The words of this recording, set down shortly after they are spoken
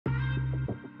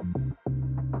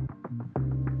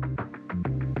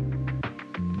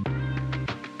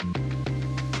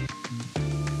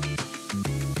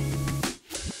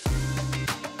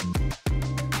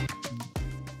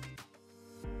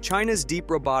China's Deep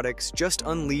Robotics just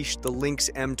unleashed the Lynx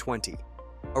M20,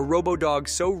 a Robodog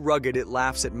so rugged it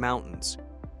laughs at mountains.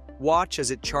 Watch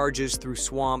as it charges through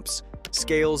swamps,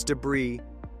 scales debris,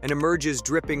 and emerges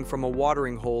dripping from a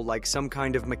watering hole like some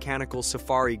kind of mechanical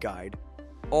safari guide,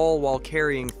 all while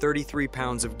carrying 33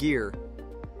 pounds of gear.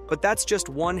 But that's just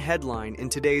one headline in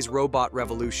today's robot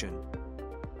revolution.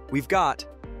 We've got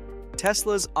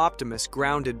Tesla's Optimus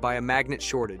grounded by a magnet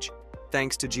shortage,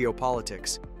 thanks to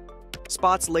geopolitics.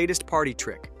 Spot's latest party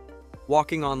trick,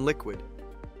 walking on liquid,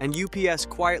 and UPS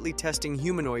quietly testing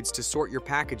humanoids to sort your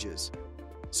packages.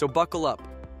 So buckle up.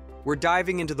 We're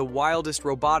diving into the wildest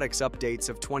robotics updates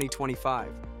of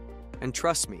 2025. And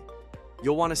trust me,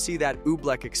 you'll want to see that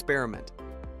Oobleck experiment.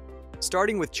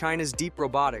 Starting with China's Deep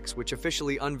Robotics, which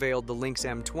officially unveiled the Lynx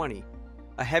M20,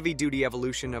 a heavy-duty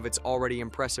evolution of its already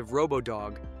impressive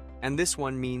Robodog, and this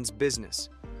one means business.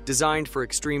 Designed for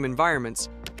extreme environments,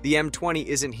 the M20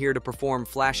 isn't here to perform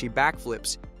flashy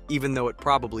backflips, even though it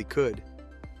probably could.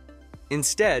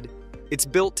 Instead, it's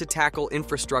built to tackle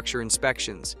infrastructure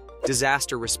inspections,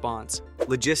 disaster response,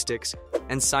 logistics,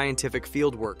 and scientific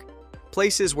fieldwork,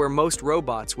 places where most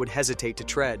robots would hesitate to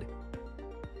tread.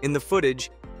 In the footage,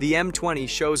 the M20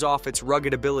 shows off its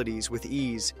rugged abilities with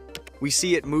ease. We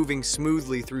see it moving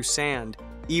smoothly through sand,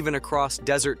 even across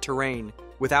desert terrain,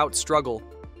 without struggle,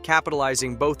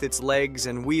 capitalizing both its legs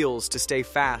and wheels to stay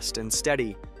fast and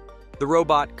steady. The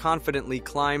robot confidently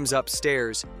climbs up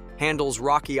stairs, handles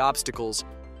rocky obstacles,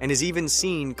 and is even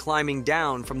seen climbing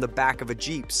down from the back of a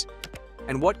Jeep's.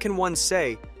 And what can one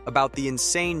say about the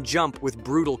insane jump with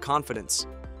brutal confidence?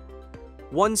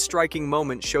 One striking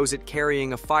moment shows it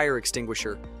carrying a fire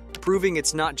extinguisher, proving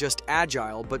it's not just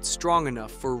agile but strong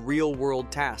enough for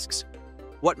real-world tasks.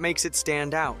 What makes it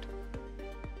stand out?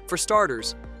 For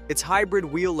starters, its hybrid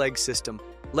wheel leg system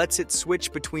lets it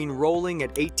switch between rolling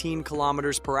at 18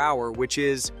 kilometers per hour, which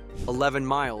is 11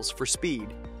 miles for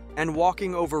speed, and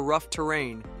walking over rough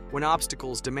terrain when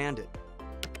obstacles demand it.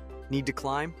 Need to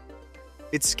climb?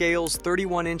 It scales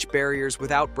 31-inch barriers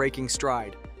without breaking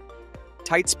stride.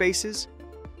 Tight spaces?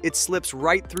 It slips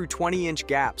right through 20-inch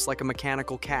gaps like a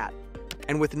mechanical cat.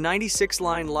 And with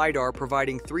 96-line LiDAR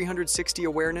providing 360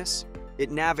 awareness, it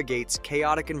navigates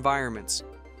chaotic environments,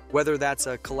 whether that's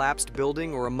a collapsed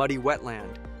building or a muddy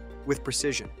wetland, with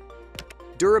precision.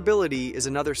 Durability is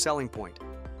another selling point.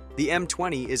 The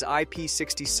M20 is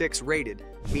IP66 rated,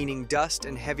 meaning dust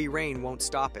and heavy rain won't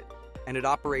stop it, and it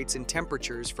operates in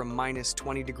temperatures from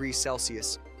 -20 degrees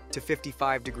Celsius to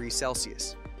 55 degrees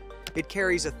Celsius. It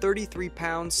carries a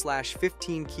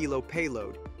 33-pound/15 kilo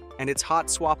payload, and its hot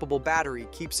swappable battery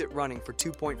keeps it running for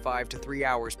 2.5 to 3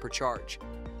 hours per charge.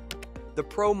 The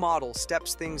Pro model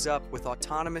steps things up with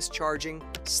autonomous charging,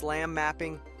 slam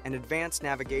mapping, and advanced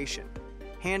navigation,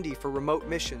 handy for remote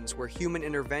missions where human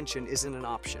intervention isn't an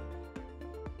option.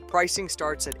 Pricing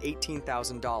starts at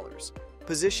 $18,000,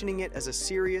 positioning it as a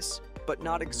serious but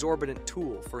not exorbitant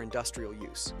tool for industrial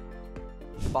use.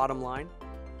 Bottom line,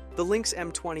 the Lynx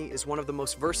M20 is one of the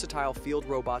most versatile field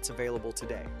robots available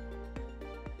today.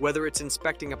 Whether it's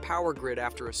inspecting a power grid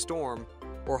after a storm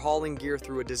or hauling gear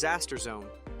through a disaster zone,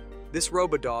 this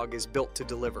Robodog is built to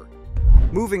deliver.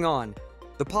 Moving on,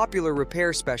 the popular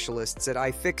repair specialists at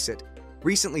iFixit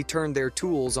recently turned their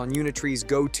tools on Unitree's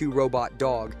Go2 robot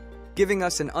dog, giving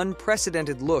us an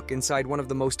unprecedented look inside one of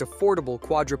the most affordable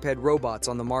quadruped robots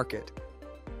on the market.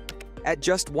 At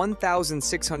just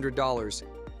 $1,600,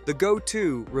 the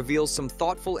Go2 reveals some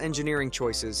thoughtful engineering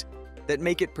choices that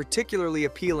make it particularly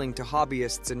appealing to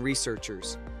hobbyists and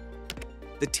researchers.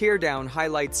 The teardown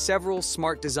highlights several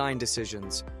smart design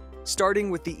decisions, starting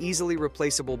with the easily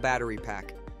replaceable battery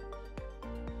pack.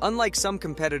 Unlike some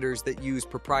competitors that use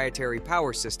proprietary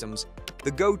power systems,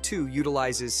 the Go2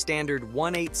 utilizes standard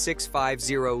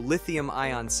 18650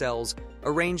 lithium-ion cells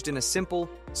arranged in a simple,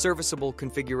 serviceable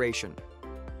configuration.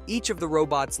 Each of the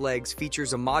robot's legs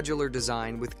features a modular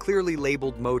design with clearly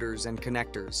labeled motors and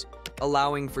connectors,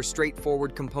 allowing for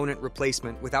straightforward component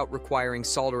replacement without requiring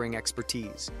soldering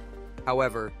expertise.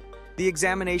 However, the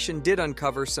examination did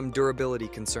uncover some durability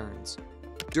concerns.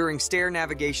 During stair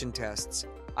navigation tests,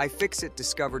 iFixit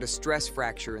discovered a stress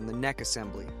fracture in the neck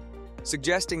assembly,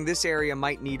 suggesting this area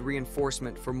might need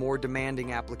reinforcement for more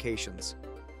demanding applications.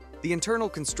 The internal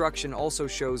construction also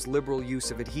shows liberal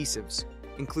use of adhesives,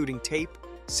 including tape,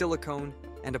 silicone,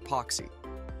 and epoxy,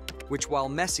 which, while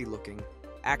messy looking,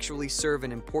 actually serve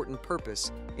an important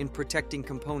purpose in protecting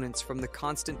components from the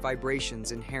constant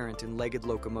vibrations inherent in legged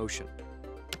locomotion.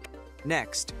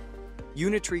 Next,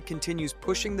 Unitree continues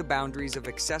pushing the boundaries of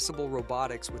accessible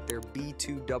robotics with their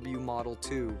B2W Model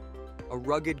 2, a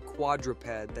rugged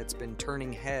quadruped that's been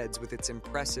turning heads with its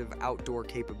impressive outdoor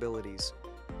capabilities.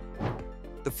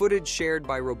 The footage shared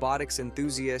by Robotics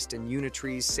enthusiast and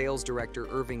Unitree's sales director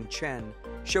Irving Chen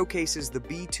showcases the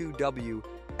B2W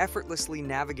effortlessly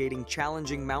navigating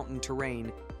challenging mountain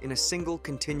terrain in a single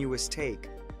continuous take.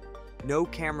 No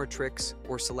camera tricks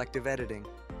or selective editing.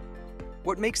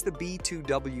 What makes the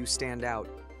B2W stand out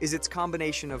is its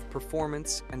combination of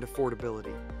performance and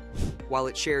affordability. While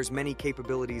it shares many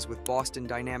capabilities with Boston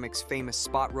Dynamics' famous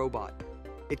Spot robot,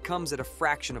 it comes at a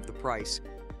fraction of the price,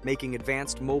 making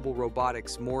advanced mobile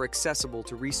robotics more accessible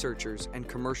to researchers and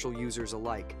commercial users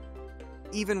alike.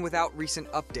 Even without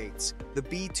recent updates, the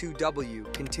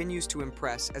B2W continues to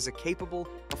impress as a capable,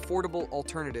 affordable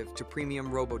alternative to premium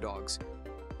Robodogs.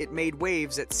 It made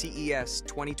waves at CES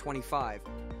 2025,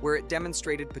 where it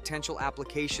demonstrated potential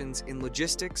applications in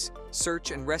logistics,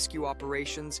 search and rescue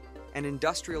operations, and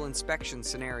industrial inspection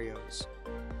scenarios.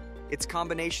 Its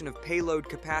combination of payload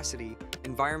capacity,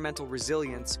 environmental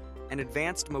resilience, and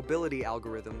advanced mobility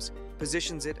algorithms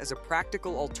positions it as a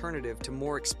practical alternative to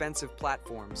more expensive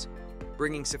platforms,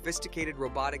 bringing sophisticated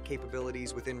robotic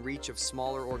capabilities within reach of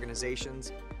smaller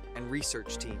organizations and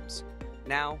research teams.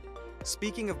 Now,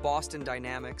 speaking of Boston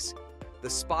Dynamics, the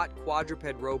Spot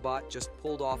quadruped robot just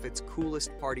pulled off its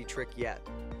coolest party trick yet,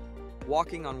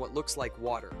 walking on what looks like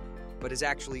water, but is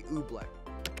actually Oobleck,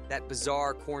 that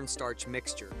bizarre cornstarch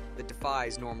mixture that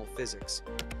defies normal physics.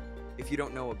 If you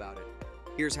don't know about it,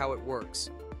 here's how it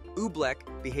works. Oobleck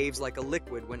behaves like a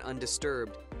liquid when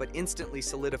undisturbed, but instantly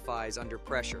solidifies under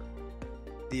pressure.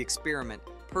 The experiment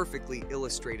perfectly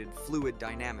illustrated fluid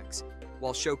dynamics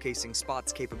while showcasing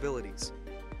Spot's capabilities.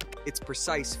 Its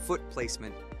precise foot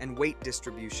placement and weight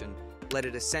distribution let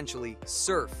it essentially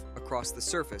surf across the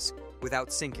surface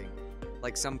without sinking,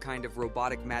 like some kind of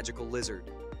robotic magical lizard.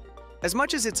 As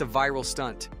much as it's a viral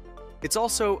stunt, it's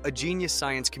also a genius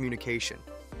science communication.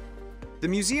 The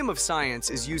Museum of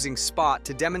Science is using Spot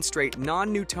to demonstrate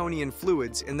non-Newtonian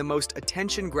fluids in the most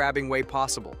attention-grabbing way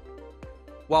possible.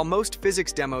 While most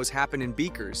physics demos happen in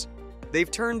beakers, they've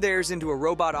turned theirs into a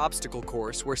robot obstacle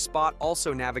course where Spot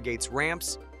also navigates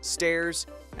ramps, stairs,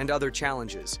 and other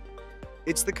challenges.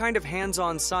 It's the kind of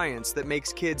hands-on science that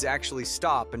makes kids actually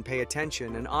stop and pay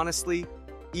attention, and honestly,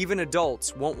 even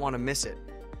adults won't want to miss it.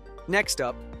 Next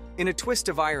up, in a twist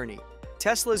of irony,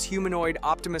 Tesla's humanoid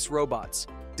Optimus robots,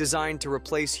 designed to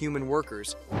replace human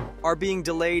workers, are being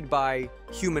delayed by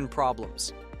human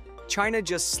problems. China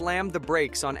just slammed the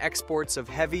brakes on exports of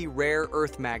heavy, rare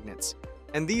earth magnets,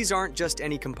 and these aren't just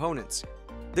any components.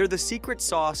 They're the secret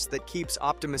sauce that keeps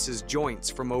Optimus's joints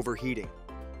from overheating.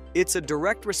 It's a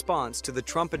direct response to the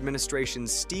Trump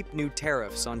administration's steep new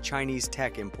tariffs on Chinese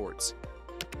tech imports.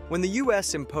 When the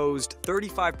US imposed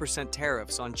 35%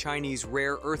 tariffs on Chinese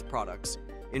rare earth products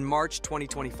in March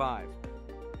 2025,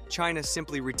 China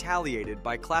simply retaliated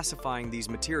by classifying these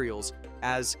materials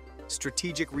as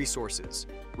strategic resources,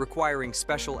 requiring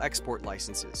special export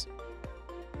licenses.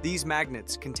 These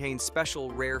magnets contain special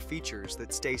rare features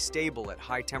that stay stable at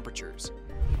high temperatures,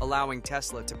 allowing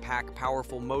Tesla to pack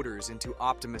powerful motors into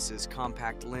Optimus's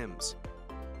compact limbs.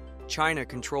 China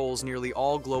controls nearly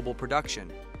all global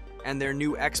production, and their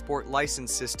new export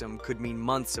license system could mean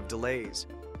months of delays.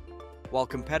 While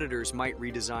competitors might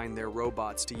redesign their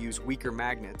robots to use weaker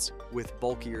magnets with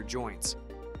bulkier joints,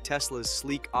 Tesla's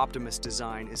sleek Optimus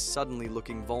design is suddenly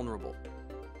looking vulnerable.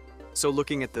 So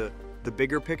looking at the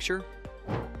bigger picture,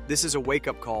 this is a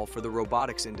wake-up call for the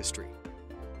robotics industry.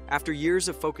 After years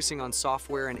of focusing on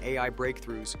software and AI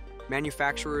breakthroughs,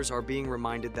 manufacturers are being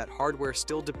reminded that hardware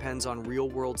still depends on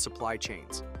real-world supply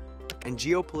chains, and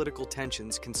geopolitical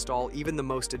tensions can stall even the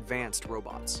most advanced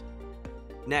robots.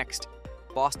 Next,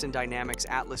 Boston Dynamics'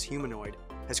 Atlas humanoid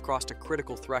has crossed a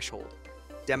critical threshold,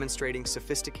 demonstrating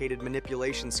sophisticated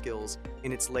manipulation skills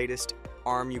in its latest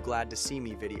 "Arm You Glad to See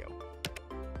Me" video.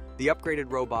 The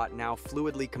upgraded robot now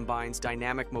fluidly combines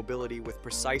dynamic mobility with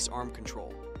precise arm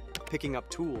control, picking up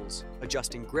tools,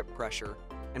 adjusting grip pressure,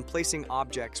 and placing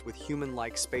objects with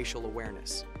human-like spatial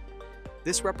awareness.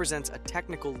 This represents a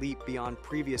technical leap beyond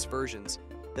previous versions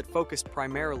that focused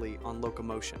primarily on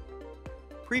locomotion.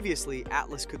 Previously,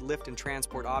 Atlas could lift and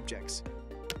transport objects,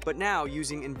 but now,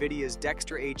 using NVIDIA's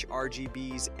Dexter H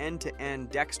RGB's end-to-end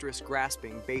dexterous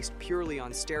grasping based purely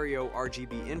on stereo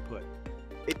RGB input,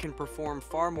 it can perform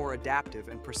far more adaptive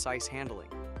and precise handling.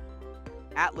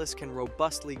 Atlas can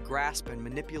robustly grasp and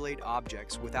manipulate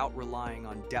objects without relying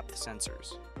on depth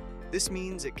sensors. This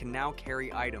means it can now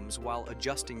carry items while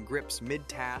adjusting grips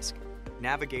mid-task,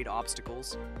 navigate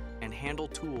obstacles, and handle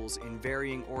tools in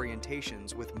varying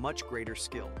orientations with much greater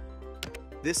skill.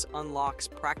 This unlocks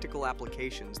practical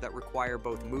applications that require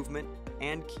both movement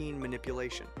and keen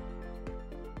manipulation.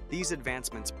 These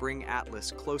advancements bring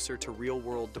Atlas closer to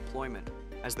real-world deployment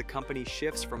as the company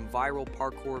shifts from viral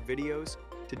parkour videos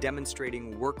to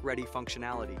demonstrating work-ready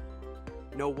functionality.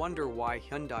 No wonder why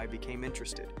Hyundai became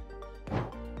interested.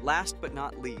 Last but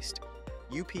not least,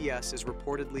 UPS is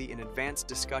reportedly in advanced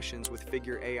discussions with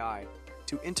Figure AI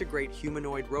to integrate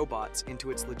humanoid robots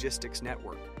into its logistics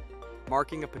network,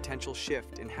 marking a potential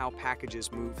shift in how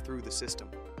packages move through the system.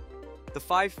 The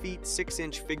 5 feet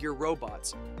 6-inch Figure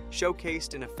robots,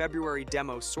 showcased in a February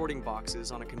demo sorting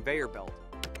boxes on a conveyor belt,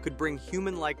 could bring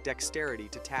human-like dexterity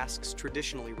to tasks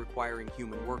traditionally requiring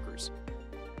human workers.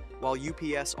 While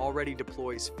UPS already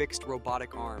deploys fixed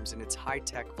robotic arms in its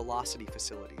high-tech velocity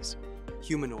facilities,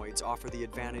 humanoids offer the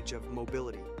advantage of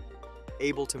mobility,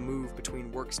 able to move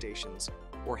between workstations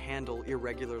or handle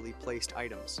irregularly placed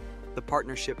items. The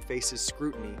partnership faces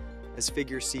scrutiny as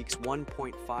Figure seeks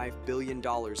 $1.5 billion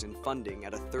in funding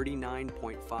at a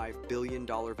 $39.5 billion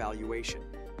valuation.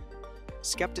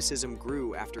 Skepticism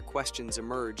grew after questions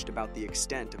emerged about the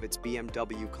extent of its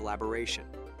BMW collaboration,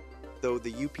 though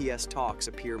the UPS talks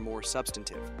appear more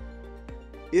substantive.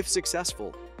 If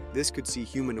successful, this could see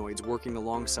humanoids working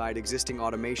alongside existing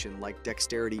automation like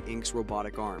Dexterity Inc.'s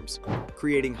robotic arms,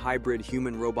 creating hybrid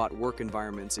human-robot work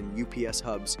environments in UPS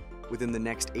hubs within the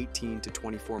next 18 to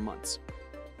 24 months.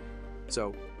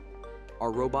 So,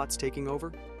 are robots taking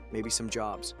over? Maybe some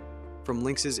jobs. From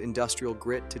Lynx's industrial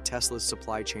grit to Tesla's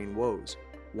supply chain woes,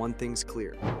 one thing's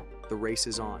clear: the race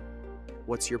is on.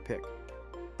 What's your pick?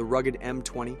 The rugged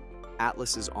M20,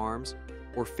 Atlas's arms,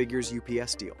 or Figure's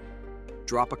UPS deal?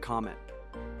 Drop a comment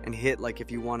and hit like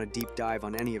if you want a deep dive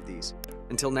on any of these.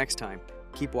 Until next time,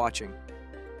 keep watching.